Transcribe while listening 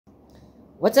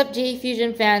What's up,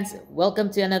 JEFusion fans?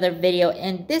 Welcome to another video,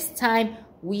 and this time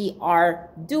we are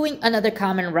doing another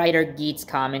Kamen Rider Geats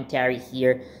commentary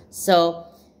here. So,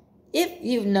 if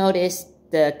you've noticed,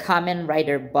 the Kamen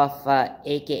Rider Buffa,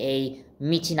 aka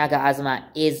Michinaga Azuma,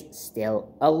 is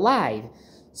still alive.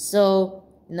 So,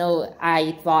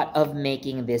 I thought of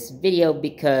making this video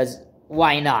because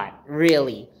why not,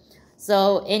 really?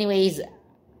 So, anyways,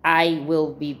 I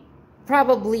will be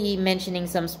probably mentioning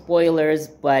some spoilers,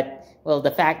 but well,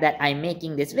 the fact that I'm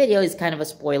making this video is kind of a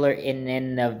spoiler in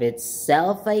and of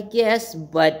itself, I guess.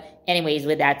 But anyways,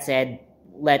 with that said,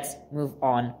 let's move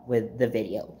on with the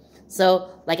video.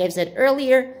 So, like I've said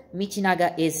earlier,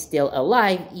 Michinaga is still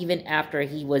alive even after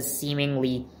he was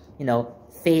seemingly,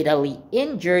 fatally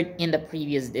injured in the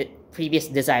previous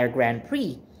Desire Grand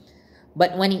Prix.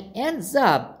 But when he ends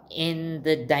up in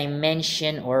the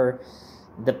dimension or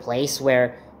the place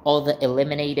where all the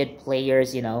eliminated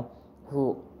players,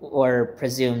 who were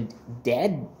presumed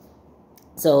dead,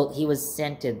 so he was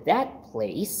sent to that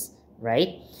place,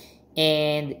 right?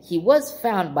 And he was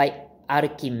found by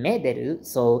Archimederu,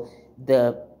 so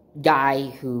the guy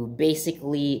who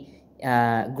basically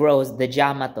grows the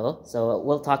Jamato. So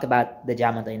we'll talk about the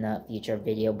Jamato in a future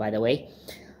video, by the way.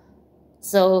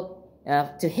 So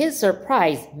to his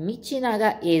surprise,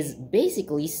 Michinaga is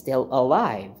basically still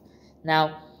alive.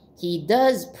 Now, he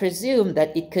does presume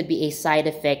that it could be a side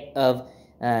effect of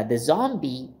the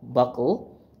zombie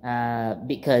buckle,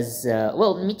 because,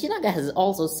 Michinaga has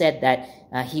also said that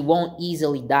he won't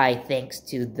easily die thanks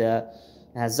to the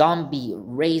zombie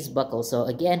raise buckle. So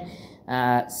again,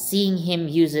 seeing him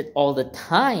use it all the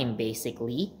time,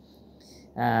 basically,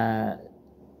 I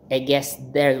guess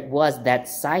there was that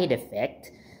side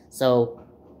effect. So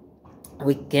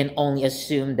we can only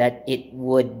assume that it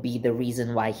would be the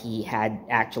reason why he had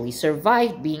actually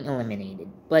survived being eliminated.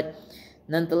 But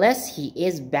nonetheless, he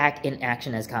is back in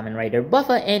action as Kamen Rider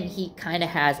Buffa, and he kind of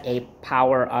has a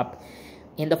power-up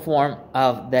in the form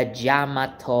of the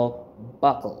Jamato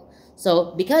buckle.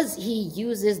 So, because he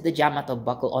uses the Jamato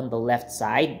buckle on the left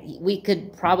side, we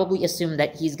could probably assume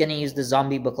that he's gonna use the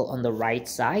zombie buckle on the right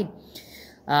side.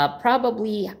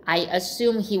 Probably, I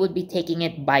assume he would be taking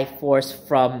it by force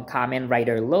from Kamen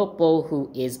Rider Lopo, who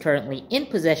is currently in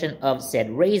possession of said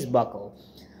raise buckle.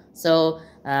 So,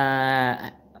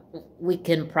 we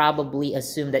can probably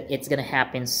assume that it's gonna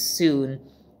happen soon,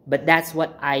 but that's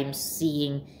what I'm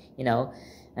seeing,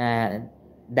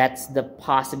 that's the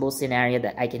possible scenario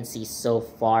that I can see so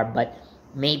far. But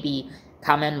maybe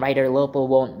Kamen Rider Lopo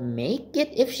won't make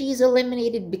it if she's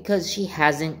eliminated because she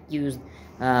hasn't used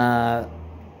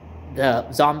the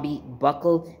zombie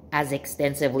buckle as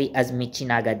extensively as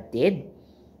Michinaga did.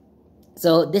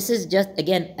 So this is just,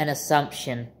 again, an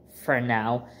assumption for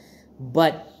now.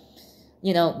 But,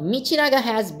 Michinaga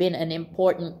has been an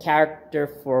important character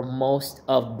for most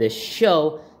of the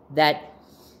show that,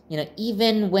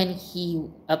 even when he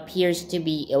appears to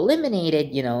be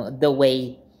eliminated, the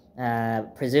way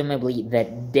presumably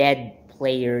that dead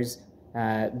players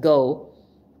go,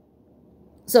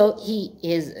 so he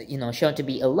is, shown to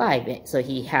be alive. So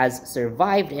he has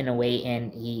survived in a way,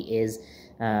 and he is,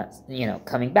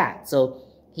 coming back. So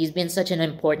he's been such an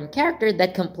important character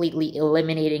that completely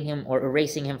eliminating him or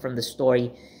erasing him from the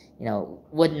story,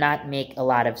 would not make a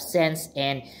lot of sense,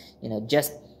 and,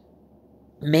 just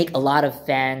make a lot of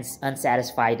fans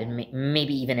unsatisfied and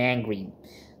maybe even angry.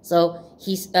 So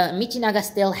Michinaga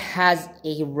still has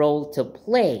a role to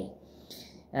play.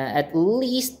 At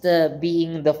least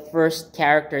being the first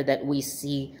character that we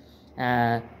see,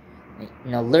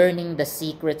 learning the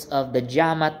secrets of the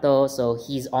Jamato. So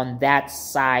he's on that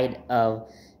side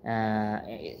of,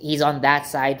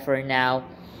 for now,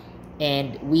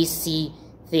 and we see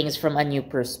things from a new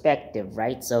perspective,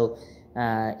 right? So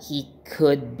he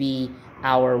could be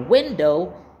our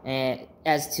window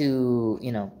as to,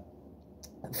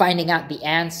 finding out the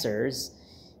answers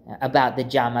about the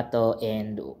Jamato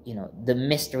and, the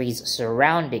mysteries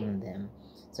surrounding them.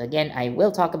 So again, I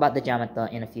will talk about the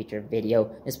Jamato in a future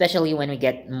video, especially when we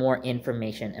get more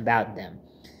information about them.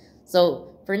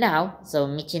 So for now,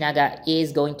 Michinaga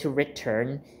is going to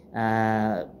return.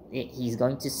 He's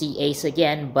going to see Ace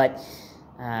again, but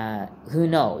who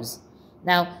knows?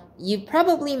 Now, you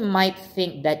probably might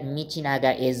think that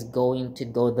Michinaga is going to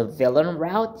go the villain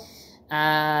route,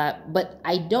 but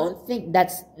I don't think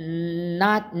that's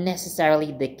not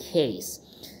necessarily the case.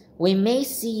 We may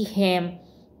see him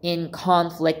in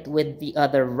conflict with the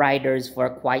other riders for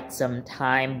quite some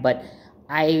time, but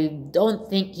I don't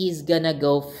think he's gonna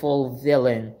go full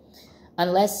villain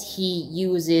unless he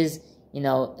uses,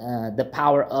 the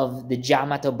power of the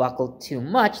Jamato buckle too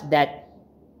much that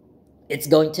it's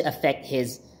going to affect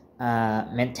his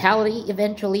mentality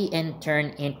eventually and turn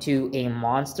into a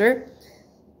monster.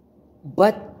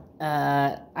 But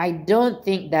I don't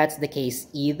think that's the case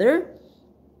either.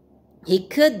 He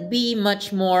could be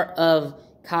much more of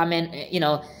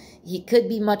he could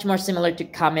be much more similar to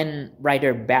Kamen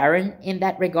Rider Baron in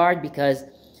that regard, because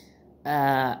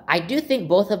I do think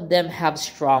both of them have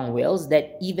strong wills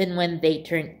that even when they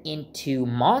turn into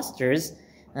monsters,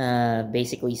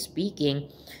 basically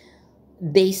speaking,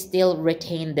 they still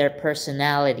retain their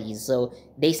personalities, so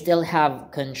they still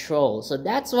have control. So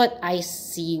that's what I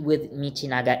see with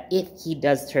Michinaga if he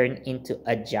does turn into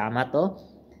a Jamato.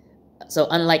 So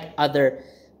unlike other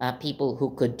people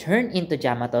who could turn into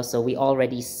Jamato, so we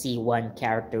already see one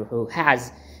character who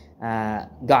has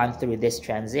gone through this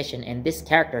transition, and this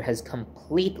character has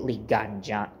completely gone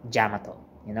Jamato,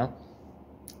 you know?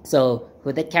 So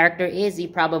who the character is, you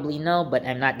probably know, but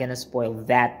I'm not gonna spoil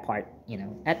that part, you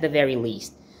know, at the very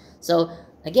least. So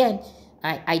again,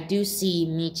 I do see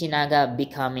Michinaga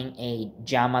becoming a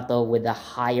Jamato with a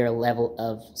higher level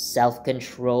of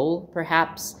self-control,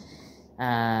 perhaps.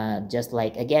 Just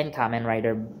like, again, Kamen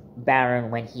Rider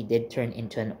Baron when he did turn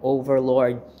into an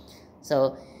overlord.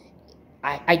 So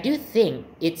I do think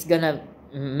it's gonna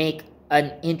make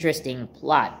an interesting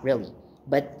plot, really.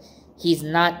 But he's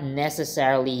not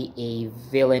necessarily a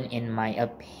villain in my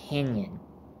opinion.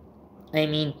 I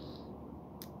mean,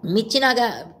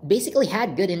 Michinaga basically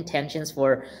had good intentions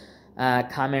for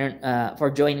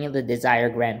for joining the Desire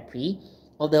Grand Prix,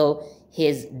 although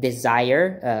his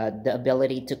desire, the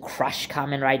ability to crush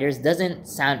Kamen Riders, doesn't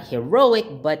sound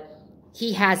heroic, but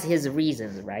he has his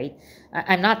reasons, right?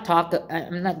 I'm not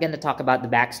gonna talk about the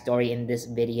backstory in this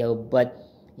video, but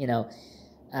you know,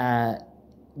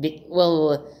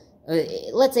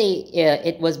 let's say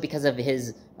it was because of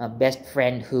his best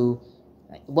friend who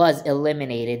was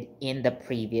eliminated in the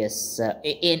previous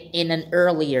in an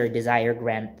earlier Desire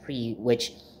Grand Prix,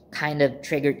 which kind of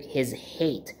triggered his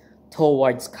hate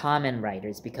towards Kamen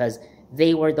Riders because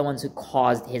they were the ones who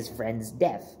caused his friend's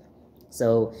death.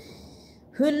 So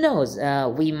who knows,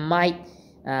 we might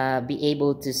be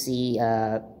able to see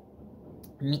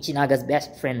Michinaga's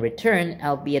best friend return,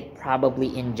 albeit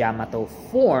probably in Jamato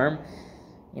form.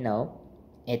 You know,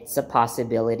 it's a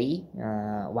possibility,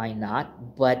 why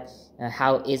not? But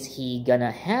how is he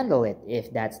gonna handle it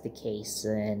if that's the case?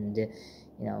 And you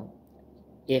know,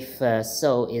 if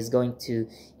so, is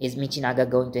Michinaga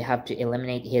going to have to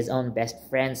eliminate his own best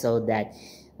friend so that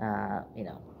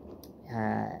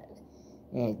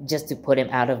just to put him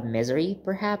out of misery,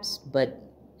 perhaps? But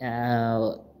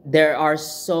there are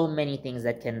so many things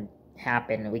that can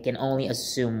happen. We can only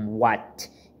assume what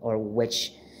or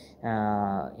which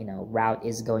route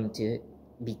is going to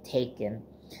be taken.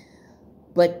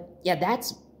 But yeah,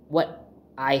 that's what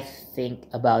I think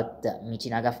about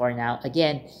Michinaga for now.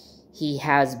 Again, he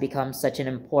has become such an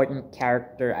important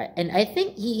character, and I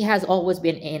think he has always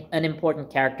been an important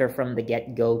character from the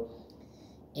get-go,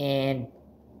 and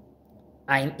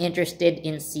I'm interested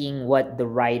in seeing what the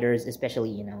writers,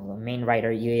 especially the main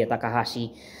writer Yuya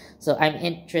Takahashi, so I'm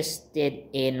interested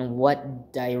in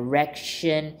what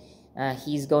direction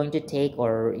he's going to take,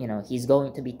 or he's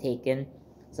going to be taken.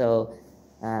 So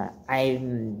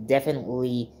I'm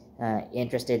definitely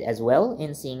interested as well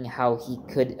in seeing how he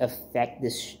could affect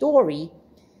the story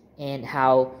and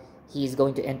how he's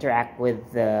going to interact with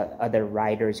the other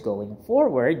writers going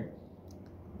forward.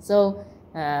 So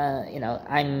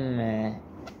I'm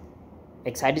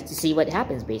excited to see what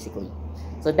happens, basically.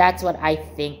 So that's what I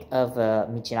think of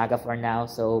Michinaga for now.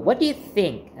 So what do you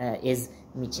think? Is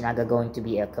Michinaga going to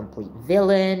be a complete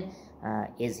villain?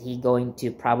 Is he going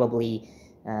to probably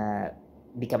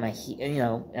become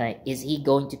is he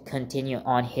going to continue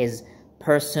on his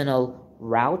personal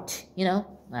route?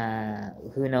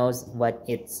 Who knows what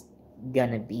it's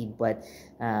gonna be, but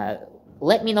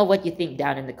let me know what you think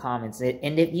down in the comments.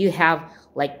 And if you have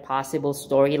like possible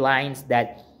storylines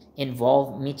that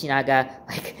involve Michinaga,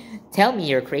 like tell me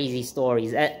your crazy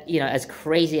stories, as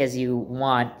crazy as you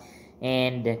want.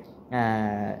 And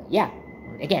yeah,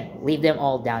 again, leave them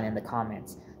all down in the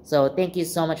comments. So thank you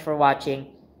so much for watching,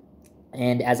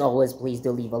 and as always, please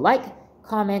do leave a like,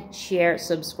 comment, share,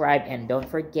 subscribe, and don't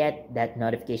forget that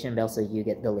notification bell so you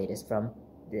get the latest from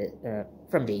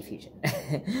JEFusion.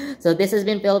 So this has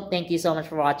been Philip. Thank you so much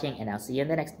for watching, and I'll see you in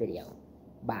the next video.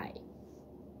 Bye.